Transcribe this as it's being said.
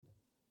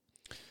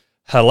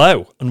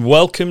Hello and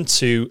welcome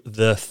to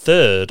the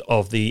third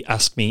of the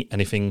Ask Me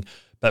Anything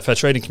Betfair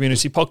Trading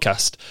Community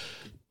podcast.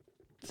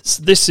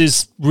 This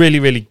is really,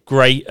 really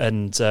great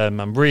and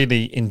I'm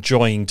really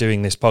enjoying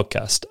doing this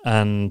podcast,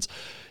 and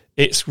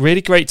it's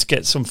really great to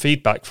get some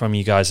feedback from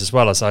you guys as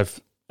well, as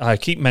I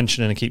keep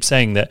mentioning and keep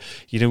saying that,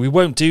 we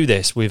won't do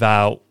this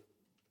without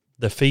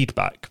the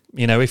feedback.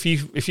 If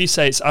you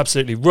say it's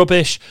absolutely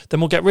rubbish, then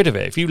we'll get rid of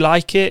it. If you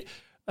like it,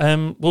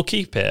 we'll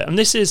keep it. And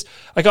this is,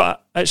 I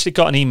actually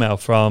got an email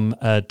from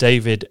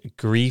David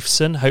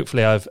Griefson.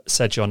 Hopefully I've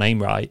said your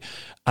name right.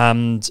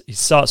 And he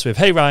starts with,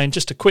 "Hey Ryan,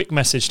 just a quick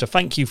message to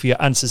thank you for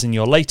your answers in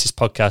your latest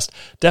podcast.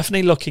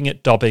 Definitely looking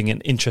at dobbing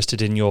and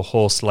interested in your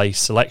horse lace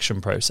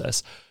selection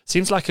process.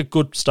 Seems like a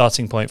good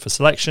starting point for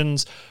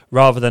selections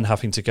rather than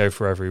having to go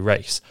for every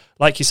race.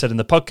 Like you said in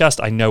the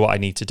podcast, I know what I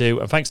need to do,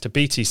 and thanks to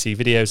BTC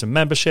videos and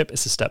membership,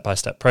 it's a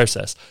step-by-step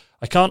process.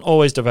 I can't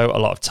always devote a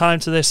lot of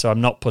time to this, so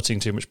I'm not putting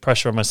too much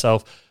pressure on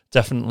myself.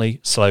 Definitely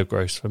slow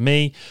growth for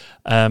me."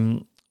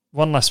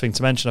 One last thing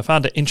to mention, I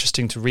found it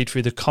interesting to read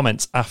through the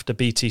comments after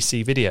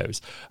BTC videos,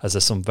 as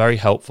there's some very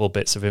helpful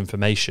bits of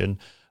information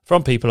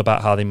from people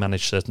about how they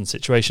manage certain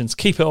situations.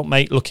 Keep it up,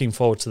 mate. Looking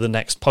forward to the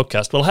next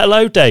podcast. Well,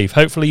 hello, Dave.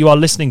 Hopefully you are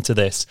listening to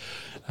this.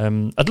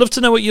 I'd love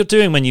to know what you're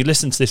doing when you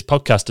listen to this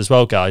podcast as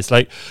well, guys.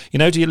 Do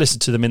you listen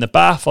to them in the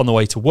bath, on the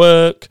way to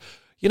work?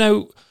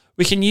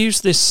 We can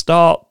use this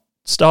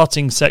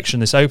starting section,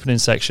 this opening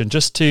section,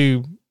 just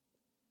to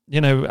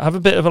have a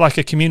bit of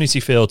a community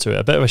feel to it,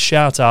 a bit of a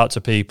shout out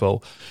to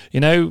people.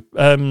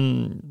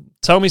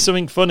 Tell me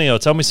something funny or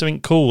tell me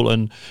something cool,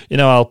 and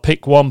I'll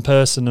pick one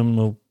person and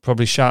we'll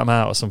probably shout them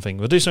out or something.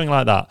 We'll do something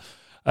like that.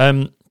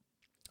 But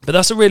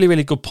that's a really,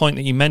 really good point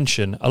that you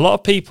mention. A lot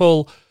of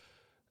people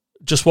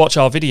just watch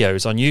our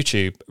videos on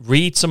YouTube,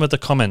 read some of the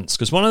comments,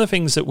 because one of the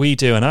things that we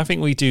do, and I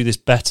think we do this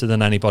better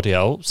than anybody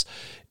else,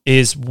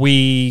 is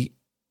we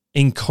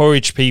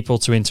encourage people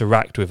to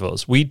interact with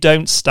us. We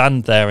don't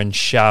stand there and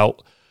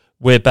shout,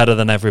 "We're better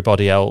than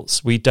everybody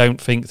else." We don't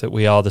think that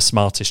we are the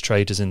smartest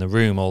traders in the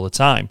room all the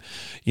time.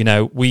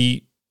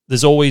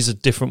 There's always a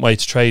different way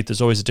to trade.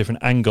 There's always a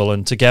different angle,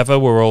 and together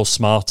we're all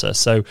smarter.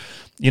 So,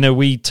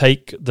 we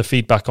take the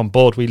feedback on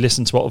board. We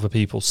listen to what other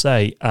people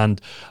say, and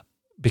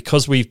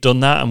because we've done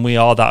that and we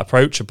are that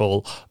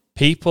approachable,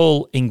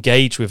 people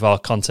engage with our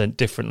content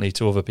differently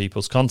to other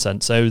people's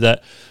content, so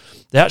that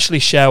they actually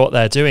share what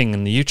they're doing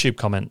in the YouTube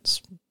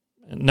comments.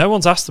 No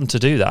one's asked them to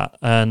do that,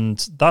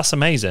 and that's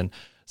amazing.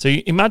 So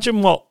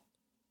imagine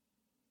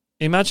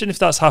if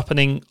that's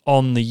happening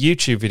on the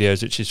YouTube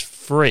videos, which is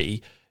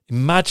free.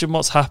 Imagine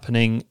what's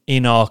happening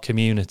in our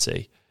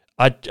community.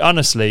 I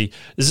honestly,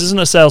 this isn't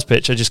a sales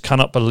pitch. I just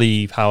cannot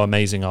believe how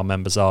amazing our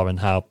members are and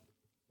how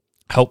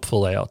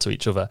helpful they are to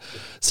each other.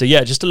 So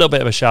yeah, just a little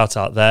bit of a shout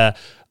out there.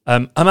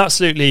 I'm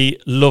absolutely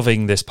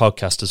loving this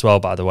podcast as well,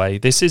 by the way.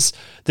 This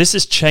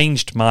has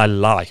changed my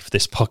life,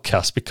 this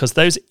podcast, because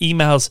those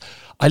emails,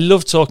 I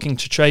love talking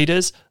to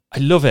traders. I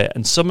love it.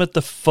 And some of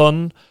the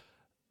fun,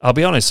 I'll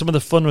be honest, some of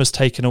the fun was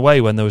taken away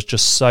when there was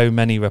just so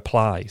many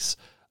replies.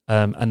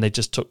 And they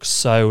just took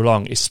so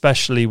long,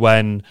 especially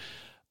when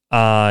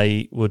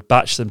I would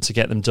batch them to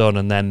get them done,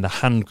 and then the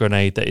hand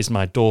grenade that is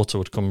my daughter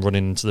would come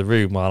running into the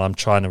room while I'm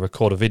trying to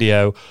record a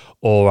video,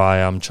 or I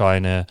am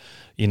trying to,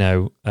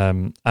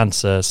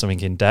 answer something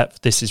in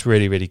depth. This is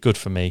really, really good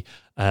for me.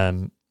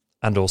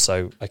 And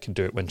also I can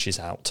do it when she's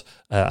out,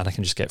 and I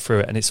can just get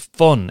through it. And it's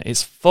fun.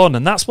 It's fun.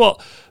 And that's what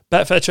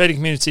Betfair Trading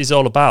Community is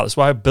all about. That's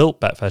why I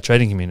built Betfair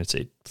Trading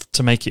Community,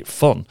 to make it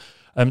fun.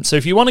 So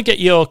if you want to get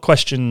your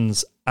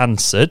questions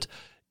answered,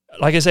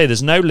 like I say,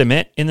 there's no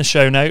limit. In the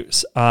show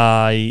notes,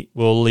 I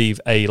will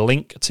leave a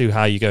link to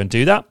how you go and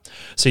do that.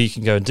 So you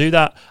can go and do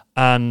that.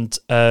 And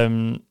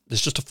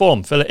there's just a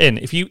form. Fill it in.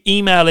 If you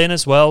email in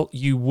as well,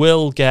 if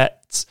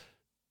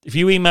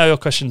you email your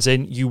questions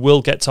in, you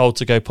will get told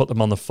to go put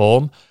them on the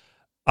form.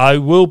 I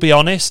will be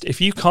honest, if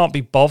you can't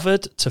be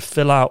bothered to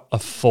fill out a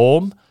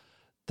form,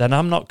 then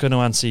I'm not going to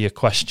answer your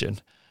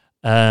question.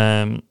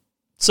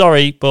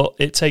 Sorry, but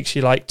it takes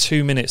you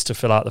 2 minutes to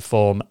fill out the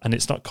form, and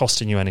it's not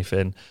costing you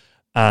anything.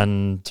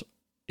 And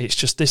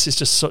this is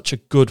just such a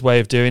good way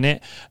of doing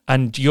it.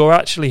 And you're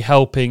actually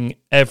helping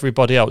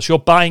everybody else. You're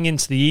buying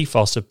into the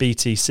ethos of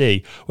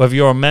BTC, whether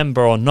you're a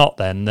member or not,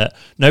 then, that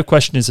no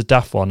question is a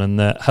daft one, and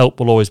that help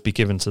will always be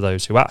given to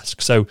those who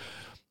ask. So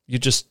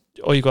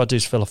all you got to do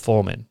is fill a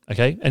form in,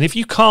 okay? And if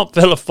you can't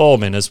fill a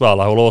form in as well,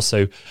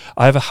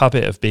 I have a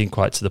habit of being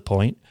quite to the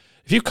point.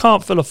 If you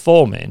can't fill a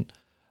form in,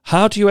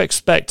 how do you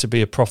expect to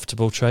be a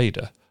profitable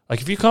trader?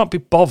 If you can't be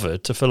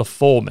bothered to fill a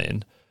form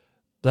in,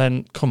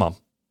 then come on.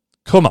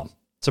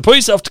 So put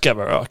yourself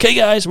together. Okay,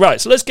 guys? Right,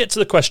 so let's get to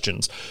the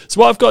questions. So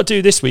what I've got to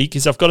do this week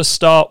is I've got to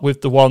start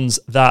with the ones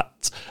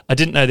that I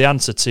didn't know the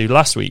answer to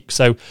last week.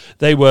 So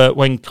they were,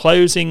 when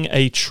closing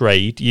a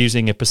trade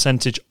using a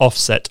percentage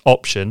offset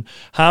option,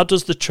 how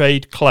does the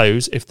trade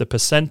close if the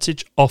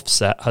percentage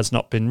offset has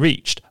not been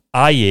reached,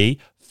 i.e.,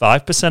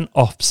 5%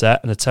 offset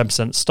and a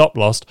 10% stop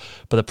loss,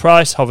 but the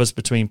price hovers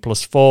between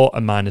 +4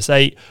 and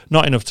 -8,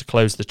 not enough to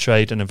close the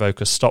trade and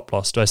invoke a stop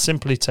loss. Do I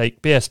simply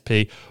take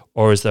BSP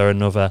or is there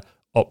another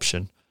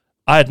option?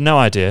 I had no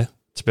idea,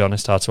 to be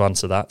honest, how to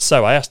answer that.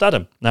 So I asked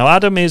Adam. Now,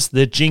 Adam is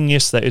the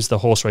genius that is the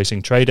horse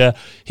racing trader.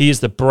 He is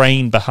the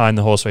brain behind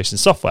the horse racing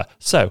software.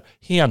 So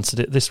he answered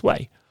it this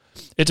way.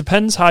 It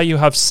depends how you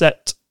have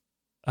set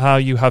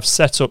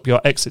up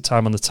your exit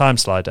time on the time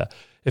slider.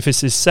 If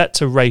it is set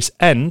to race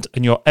end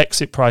and your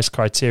exit price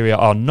criteria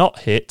are not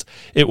hit,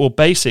 it will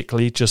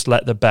basically just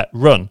let the bet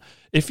run.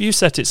 If you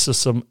set it to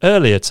some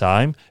earlier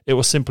time, it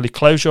will simply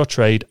close your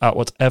trade at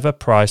whatever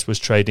price was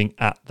trading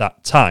at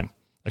that time.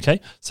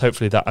 Okay, so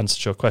hopefully that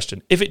answers your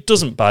question. If it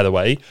doesn't, by the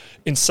way,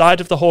 inside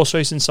of the horse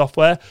racing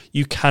software,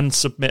 you can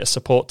submit a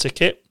support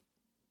ticket.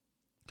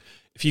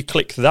 If you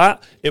click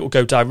that, it will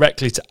go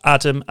directly to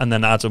Adam, and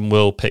then Adam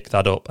will pick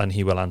that up and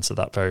he will answer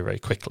that very, very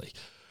quickly.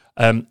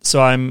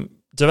 So I'm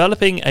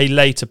developing a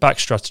lay to back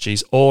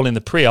strategies all in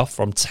the pre-off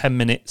from 10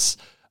 minutes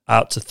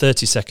out to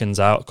 30 seconds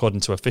out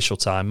according to official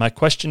time. My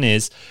question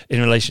is, in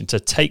relation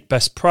to take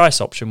best price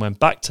option when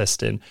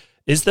backtesting,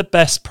 is the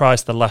best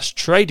price the last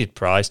traded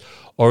price,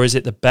 or is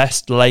it the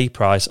best lay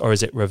price, or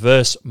is it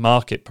reverse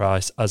market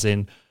price, as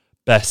in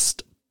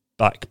best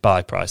back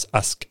buy price?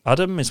 Ask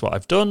Adam is what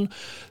I've done.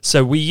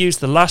 So we use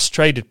the last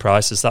traded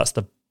price as that's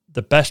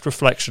the best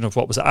reflection of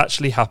what was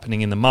actually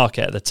happening in the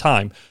market at the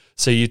time.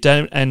 So you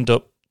don't end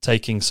up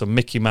taking some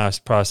Mickey Mouse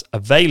price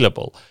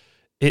available.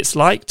 It's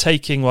like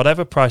taking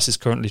whatever price is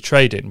currently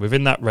trading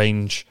within that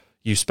range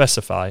you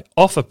specify.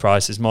 Offer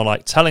price is more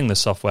like telling the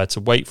software to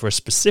wait for a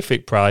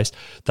specific price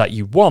that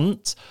you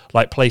want,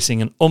 like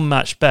placing an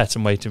unmatched bet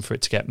and waiting for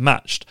it to get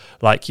matched,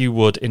 like you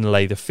would in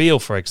Lay the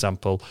Field, for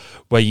example,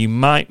 where you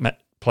might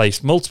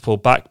place multiple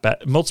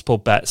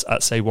bets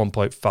at, say,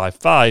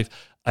 1.55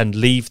 and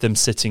leave them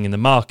sitting in the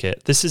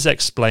market. This is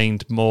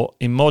explained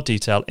in more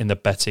detail in the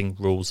betting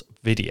rules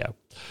video.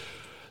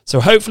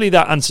 So hopefully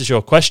that answers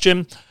your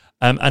question.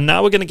 And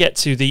now we're going to get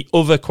to the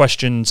other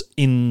questions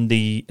in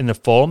the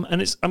form.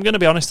 And I'm going to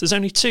be honest, there's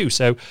only two.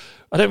 So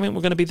I don't think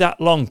we're going to be that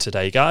long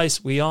today,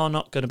 guys. We are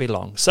not going to be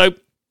long. So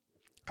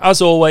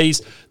as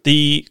always,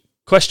 the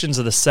questions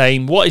are the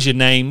same. What is your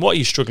name? What are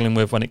you struggling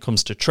with when it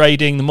comes to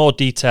trading? The more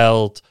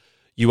detailed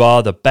you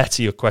are, the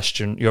better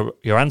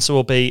your answer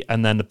will be.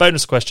 And then the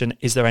bonus question,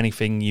 is there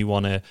anything you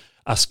want to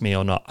ask me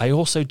or not? I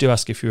also do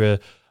ask if you're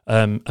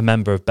a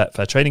member of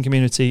Betfair Trading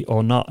Community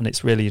or not, and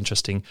it's really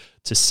interesting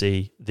to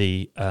see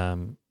the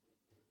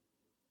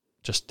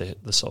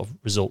sort of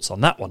results on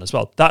that one as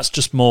well. That's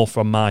just more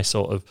from my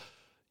sort of,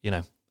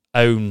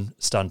 own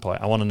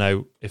standpoint. I want to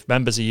know if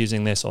members are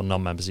using this or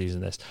non-members are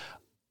using this.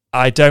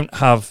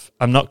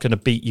 I'm not going to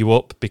beat you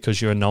up because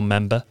you're a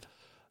non-member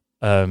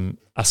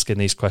asking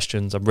these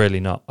questions. I'm really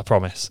not, I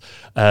promise.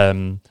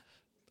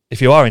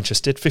 If you are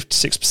interested,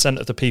 56%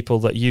 of the people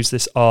that use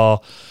this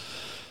are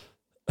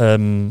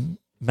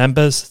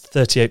members,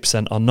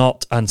 38% are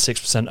not, and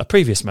 6% are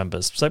previous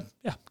members. So,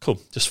 yeah,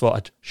 cool. Just thought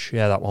I'd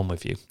share that one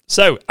with you.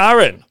 So,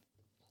 Aaron,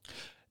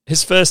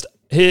 his first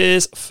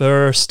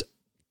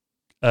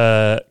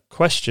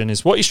question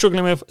is, what are you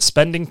struggling with?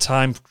 Spending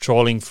time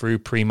trawling through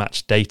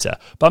pre-match data,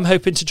 but I'm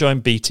hoping to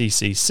join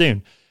BTC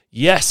soon.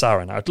 Yes,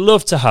 Aaron, I'd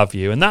love to have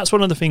you. And that's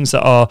one of the things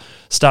that our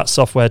stats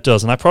software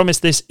does. And I promise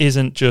this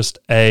isn't just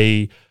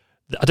I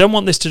don't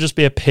want this to just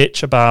be a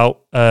pitch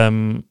about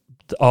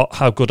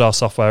how good our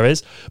software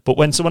is, but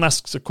when someone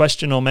asks a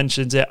question or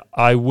mentions it,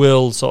 I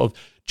will sort of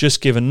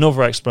just give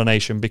another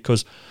explanation,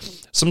 because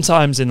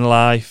sometimes in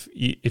life,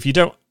 if you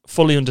don't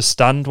fully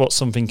understand what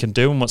something can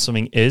do and what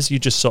something is, you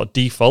just sort of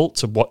default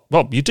to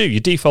you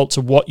default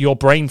to what your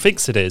brain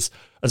thinks it is,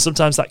 and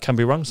sometimes that can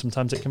be wrong,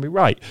 sometimes it can be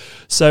right.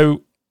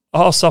 So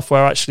our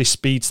software actually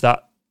speeds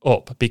that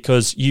up,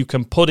 because you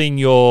can put in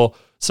your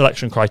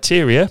selection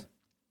criteria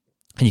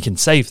and you can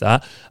save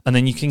that, and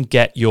then you can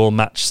get your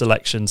match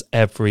selections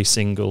every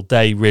single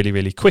day really,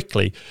 really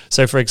quickly.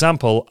 So, for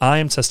example, I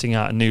am testing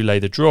out a new Lay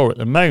the Draw at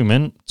the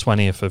moment,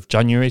 20th of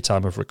January,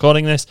 time of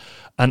recording this,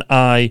 and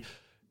I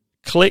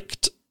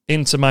clicked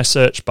into my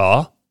search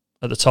bar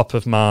at the top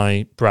of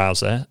my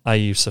browser. I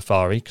use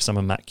Safari because I'm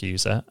a Mac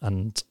user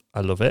and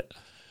I love it.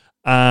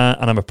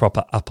 And I'm a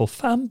proper Apple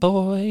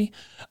fanboy.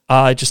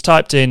 I just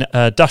typed in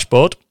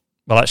dashboard.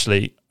 Well,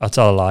 actually, I'll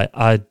tell a lie.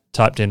 I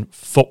typed in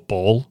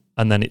football,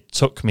 and then it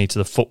took me to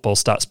the football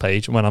stats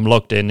page. And when I'm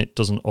logged in, it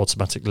doesn't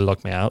automatically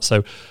log me out.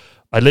 So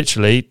I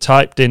literally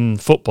typed in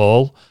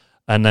football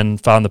and then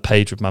found the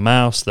page with my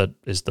mouse that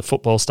is the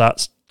football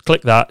stats.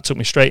 Clicked that, it took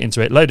me straight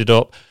into it, loaded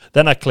up.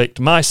 Then I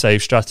clicked my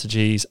save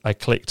strategies. I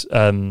clicked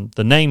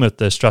the name of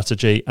the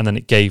strategy, and then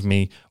it gave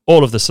me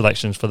all of the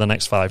selections for the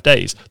next 5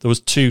 days. There was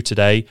 2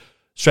 today.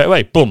 Straight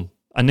away, boom,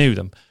 I knew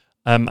them.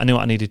 I knew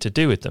what I needed to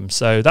do with them.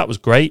 So that was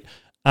great.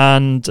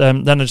 And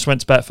then I just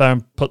went to Betfair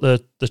and put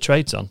the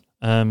trades on.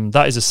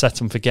 That is a set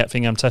and forget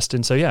thing I'm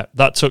testing. So yeah,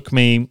 that took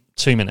me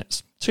 2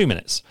 minutes. 2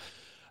 minutes.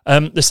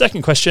 The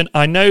second question,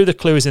 I know the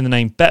clue is in the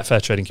name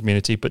Betfair Trading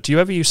Community, but do you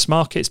ever use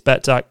Smarkets,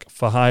 BetDAQ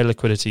for high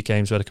liquidity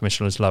games where the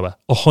commission is lower?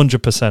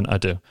 100% I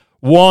do.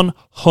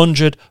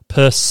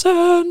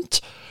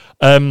 100%.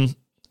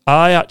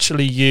 I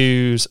actually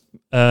use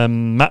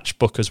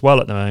Matchbook as well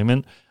at the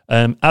moment.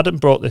 Adam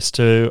brought this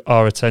to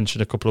our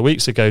attention a couple of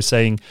weeks ago,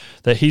 saying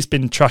that he's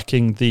been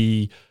tracking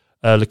the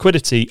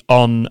liquidity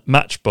on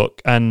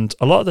Matchbook, and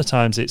a lot of the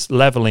times it's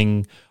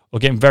leveling or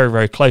getting very,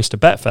 very close to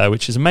Betfair,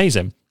 which is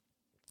amazing.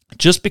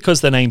 Just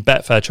because the name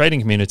Betfair Trading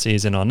Community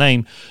is in our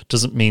name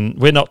doesn't mean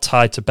we're not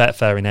tied to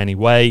Betfair in any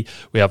way.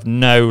 We have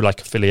no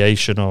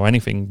affiliation or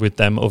anything with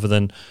them other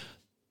than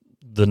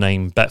the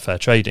name Betfair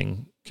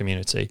Trading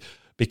Community,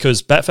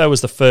 because Betfair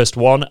was the first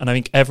one, and I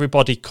think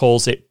everybody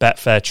calls it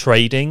Betfair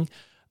Trading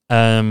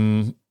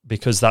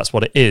because that's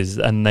what it is,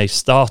 and they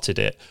started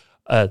it.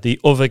 The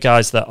other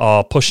guys that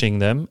are pushing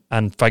them,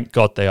 and thank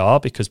God they are,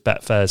 because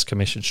Betfair's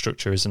commission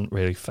structure isn't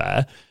really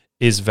fair,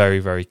 is very,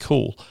 very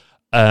cool.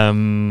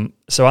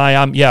 So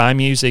I'm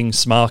using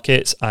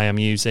Smarkets. I am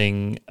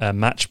using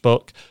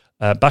Matchbook.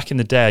 Back in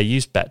the day, I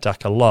used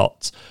BetDAC a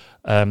lot.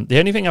 The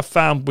only thing I've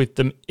found with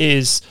them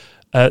is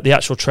the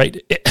actual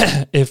trade.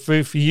 If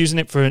you're using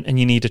it and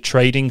you need a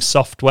trading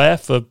software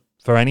for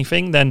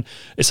anything, then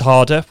it's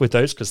harder with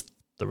those because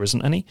there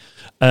isn't any.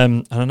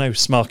 And I know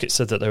Smarkets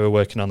said that they were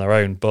working on their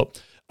own,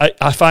 but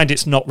I find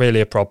it's not really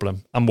a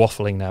problem. I'm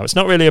waffling now. It's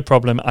not really a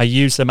problem. I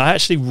use them. I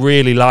actually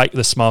really like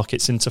the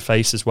Smarkets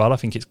interface as well. I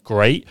think it's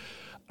great.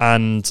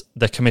 And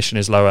the commission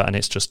is lower, and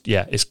it's just,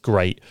 it's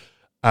great.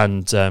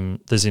 And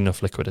there's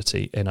enough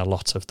liquidity in a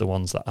lot of the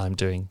ones that I'm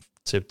doing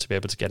to be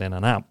able to get in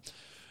and out.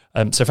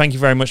 So thank you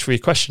very much for your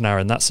question,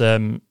 Aaron. That's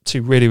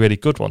two really, really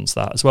good ones,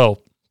 that as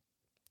well.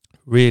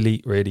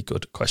 Really, really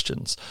good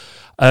questions.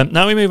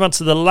 Now we move on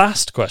to the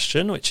last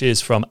question, which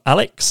is from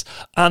Alex.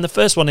 And the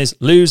first one is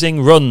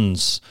losing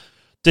runs.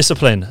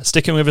 Discipline,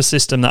 sticking with a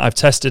system that I've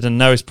tested and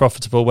know is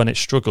profitable when it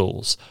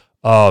struggles.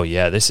 Oh,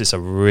 yeah, this is a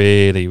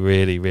really,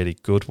 really, really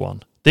good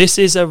one. This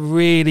is a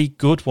really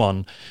good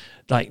one.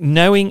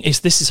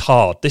 This is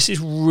hard. This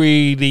is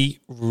really,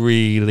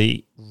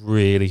 really,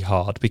 really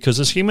hard, because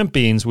as human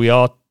beings, we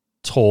are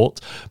taught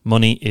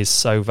money is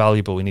so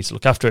valuable. We need to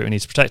look after it. We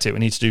need to protect it. We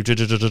need to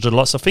do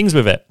lots of things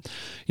with it.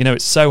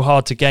 It's so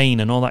hard to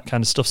gain and all that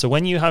kind of stuff. So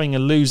when you're having a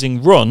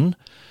losing run,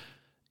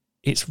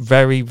 it's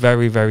very,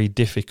 very, very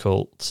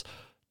difficult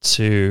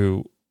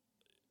to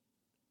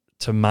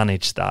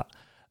manage that.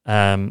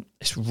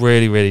 It's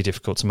really, really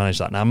difficult to manage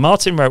that. Now,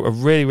 Martin wrote a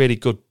really, really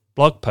good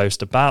blog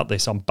post about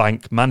this on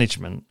bank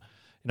management,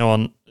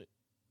 on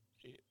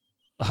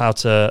how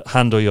to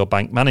handle your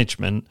bank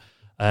management,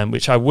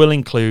 which I will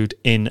include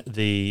in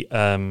the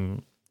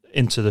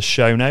into the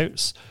show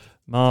notes.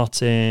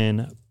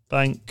 Martin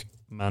bank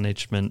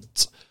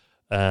management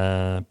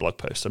blog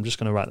post. I'm just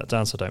going to write that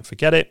down so I don't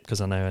forget it,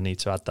 because I know I need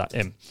to add that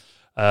in.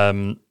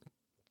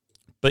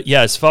 But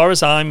yeah, as far as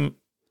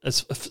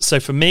so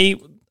for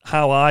me,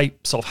 how I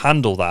sort of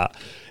handle that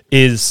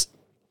is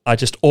I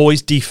just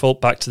always default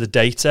back to the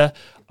data.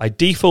 I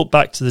default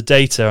back to the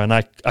data, and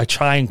I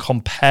try and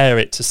compare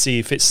it to see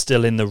if it's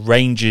still in the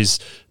ranges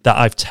that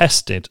I've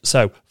tested.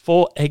 So,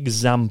 for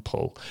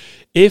example,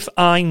 if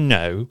I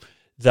know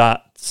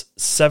that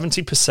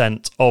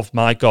 70% of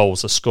my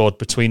goals are scored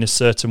between a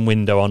certain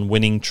window on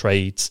winning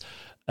trades,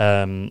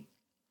 and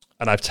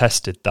I've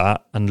tested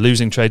that, and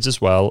losing trades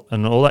as well,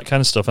 and all that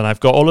kind of stuff, and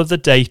I've got all of the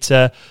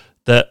data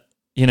that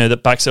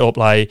that backs it up,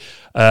 like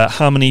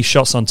how many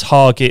shots on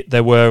target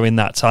there were in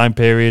that time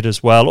period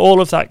as well, all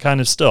of that kind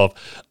of stuff.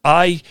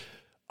 I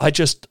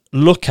just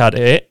look at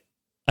it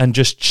and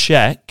just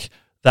check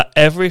that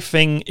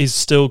everything is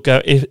still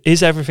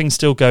is everything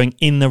still going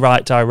in the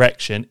right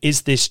direction?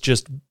 Is this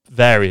just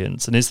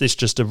variance, and is this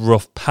just a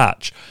rough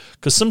patch?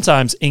 Because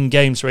sometimes in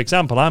games, for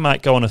example, I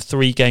might go on a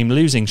 3-game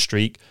losing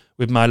streak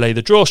with my lay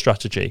the draw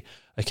strategy.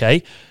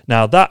 Okay,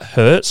 now that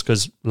hurts,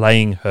 because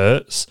laying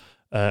hurts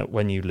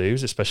when you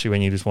lose, especially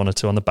when you lose 1 or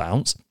 2 on the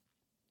bounce.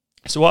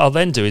 So what I'll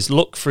then do is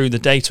look through the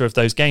data of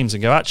those games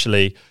and go,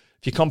 actually,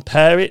 if you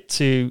compare it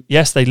to,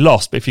 yes, they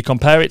lost, but if you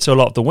compare it to a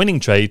lot of the winning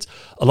trades,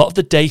 a lot of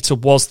the data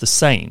was the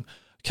same.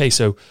 Okay,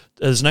 so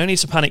there's no need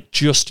to panic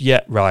just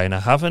yet, Ryan. I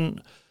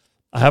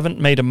haven't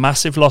made a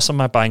massive loss on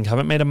my bank,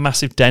 haven't made a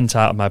massive dent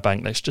out of my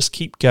bank. Let's just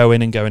keep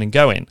going and going and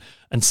going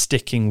and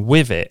sticking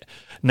with it.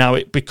 Now,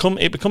 it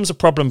becomes a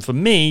problem for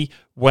me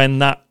when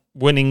that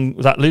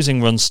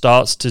losing run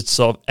starts to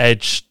sort of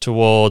edge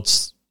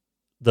towards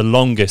the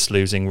longest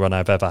losing run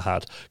I've ever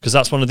had, because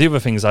that's one of the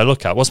other things I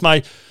look at. What's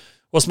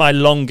my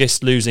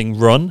longest losing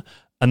run?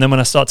 And then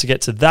when I start to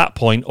get to that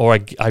point, or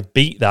I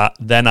beat that,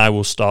 then I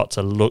will start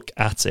to look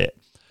at it.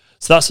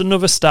 So that's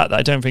another stat that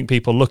I don't think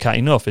people look at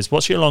enough, is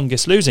what's your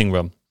longest losing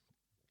run?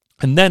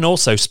 And then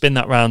also spin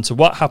that round to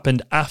what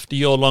happened after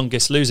your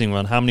longest losing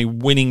run. How many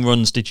winning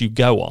runs did you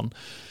go on?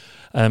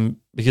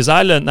 Because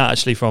I learned that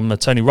actually from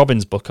Tony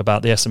Robbins' book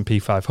about the S&P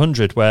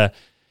 500, where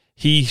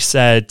he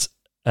said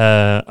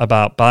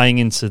about buying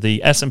into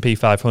the S&P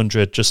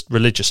 500 just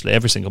religiously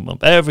every single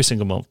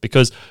month,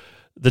 because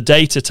the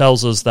data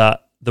tells us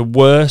that the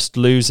worst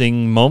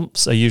losing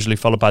months are usually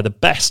followed by the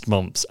best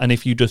months. And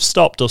if you'd have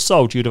stopped or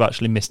sold, you'd have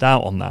actually missed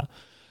out on that.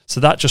 So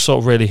that just sort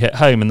of really hit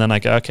home. And then I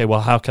go, okay,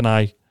 well, how can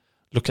I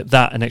look at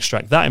that and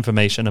extract that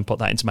information and put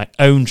that into my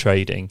own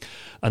trading,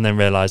 and then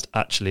realized,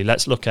 actually,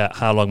 let's look at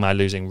how long my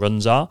losing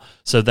runs are.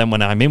 So then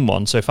when I'm in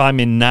one, so if I'm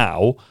in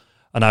now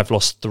and I've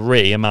lost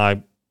 3 and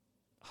my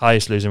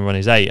highest losing run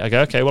is 8, I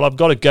go, okay, well, I've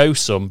got to go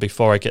some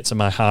before I get to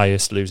my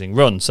highest losing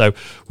run. So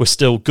we're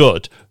still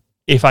good.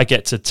 If I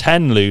get to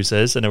 10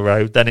 losers in a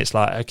row, then it's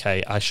like,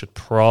 okay, I should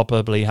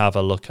probably have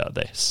a look at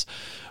this.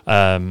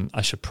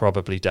 I should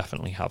probably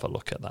definitely have a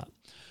look at that.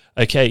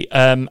 Okay,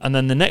 and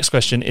then the next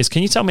question is,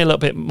 can you tell me a little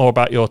bit more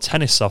about your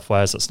tennis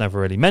softwares that's never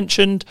really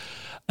mentioned?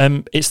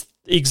 It's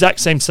the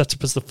exact same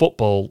setup as the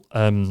football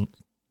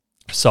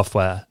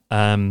software.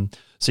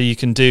 So you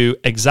can do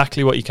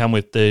exactly what you can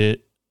with the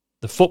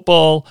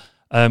football.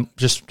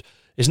 Just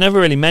it's never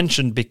really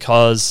mentioned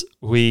because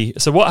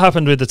so what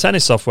happened with the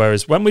tennis software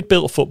is when we'd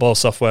built football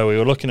software, we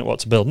were looking at what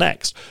to build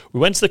next. We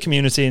went to the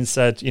community and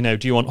said,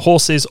 do you want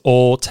horses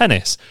or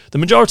tennis? The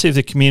majority of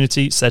the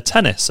community said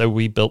tennis, so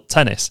we built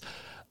tennis.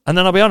 And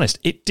then I'll be honest,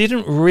 it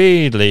didn't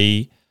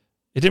really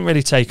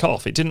take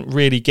off. It didn't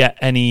really get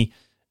any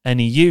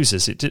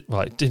users.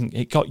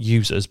 It got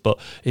users, but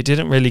it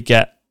didn't really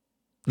get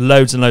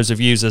loads and loads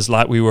of users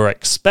like we were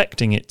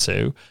expecting it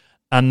to.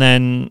 And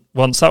then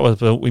once that was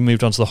built, we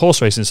moved on to the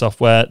horse racing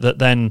software that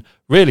then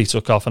really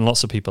took off, and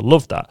lots of people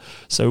loved that.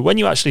 So when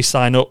you actually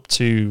sign up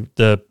to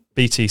the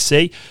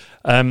BTC,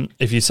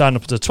 if you sign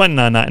up to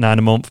 $29.99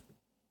 a month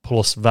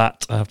plus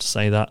VAT, I have to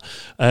say that,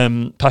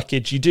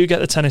 package, you do get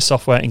the tennis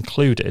software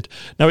included.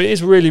 Now, it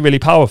is really, really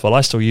powerful.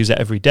 I still use it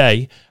every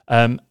day,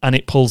 and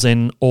it pulls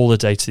in all the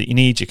data that you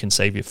need. You can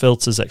save your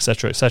filters,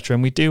 etc., etc.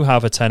 And we do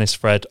have a tennis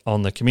thread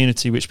on the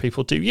community, which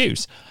people do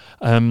use.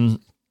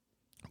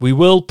 We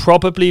will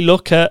probably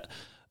look at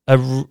a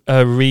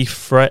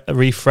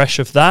refresh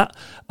of that.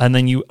 And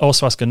then you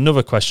also ask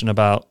another question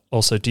about,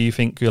 also, do you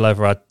think you'll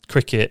ever add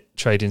cricket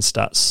trading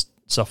stats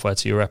software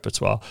to your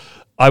repertoire?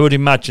 I would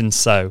imagine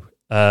so.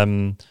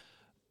 I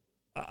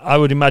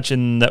would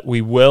imagine that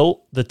we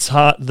will.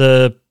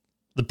 The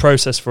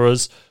process for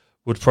us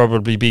would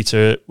probably be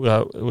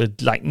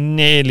we'd like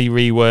nearly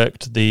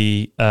reworked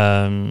the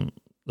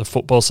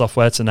football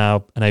software to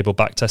now enable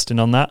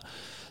backtesting on that.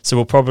 So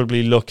we'll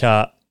probably look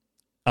at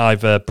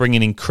either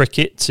bringing in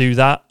cricket to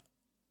that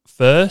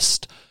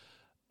first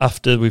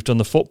after we've done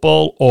the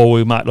football, or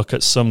we might look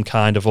at some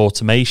kind of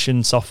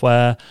automation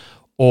software,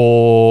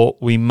 or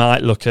we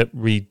might look at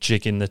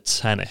rejigging the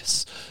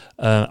tennis.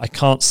 I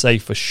can't say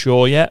for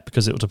sure yet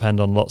because it will depend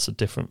on lots of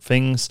different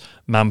things,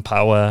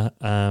 manpower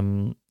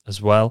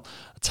as well,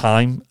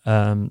 time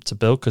to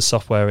build, because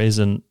software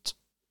isn't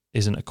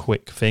a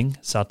quick thing,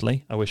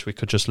 sadly. I wish we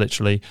could just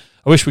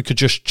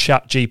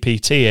chat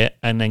GPT it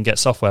and then get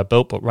software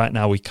built, but right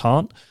now we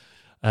can't.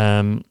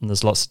 And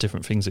there's lots of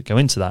different things that go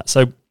into that.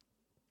 So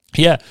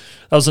yeah,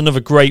 that was another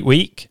great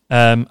week.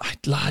 I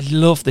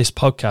love this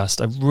podcast.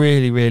 I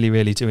really, really,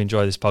 really do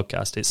enjoy this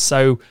podcast.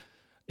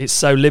 It's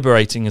so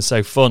liberating and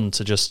so fun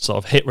to just sort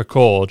of hit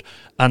record,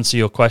 answer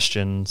your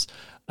questions,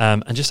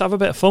 and just have a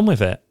bit of fun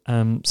with it.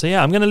 So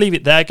yeah, I'm going to leave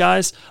it there,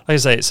 guys. Like I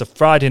say, it's a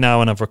Friday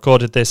now and I've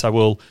recorded this. I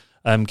will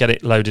get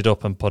it loaded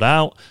up and put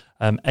out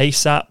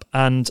ASAP.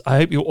 And I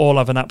hope you all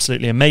have an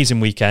absolutely amazing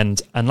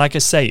weekend. And like I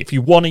say, if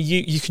you want to,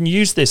 you can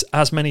use this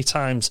as many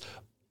times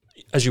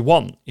as you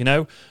want,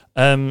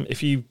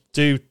 if you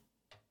do,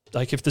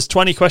 like if there's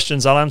 20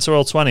 questions, I'll answer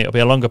all 20. It'll be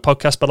a longer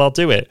podcast, but I'll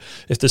do it.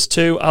 If there's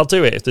 2, I'll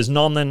do it. If there's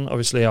none, then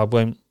obviously I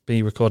won't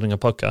be recording a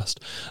podcast.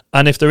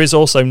 And if there is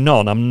also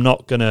none, I'm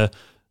not going to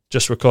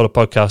just record a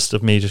podcast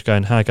of me just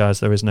going, hi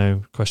guys, there is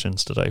no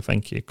questions today,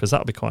 thank you, because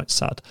that would be quite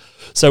sad.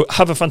 So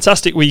have a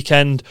fantastic week,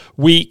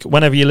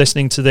 whenever you're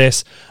listening to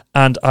this,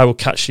 and I will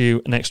catch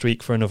you next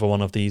week for another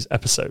one of these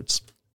episodes.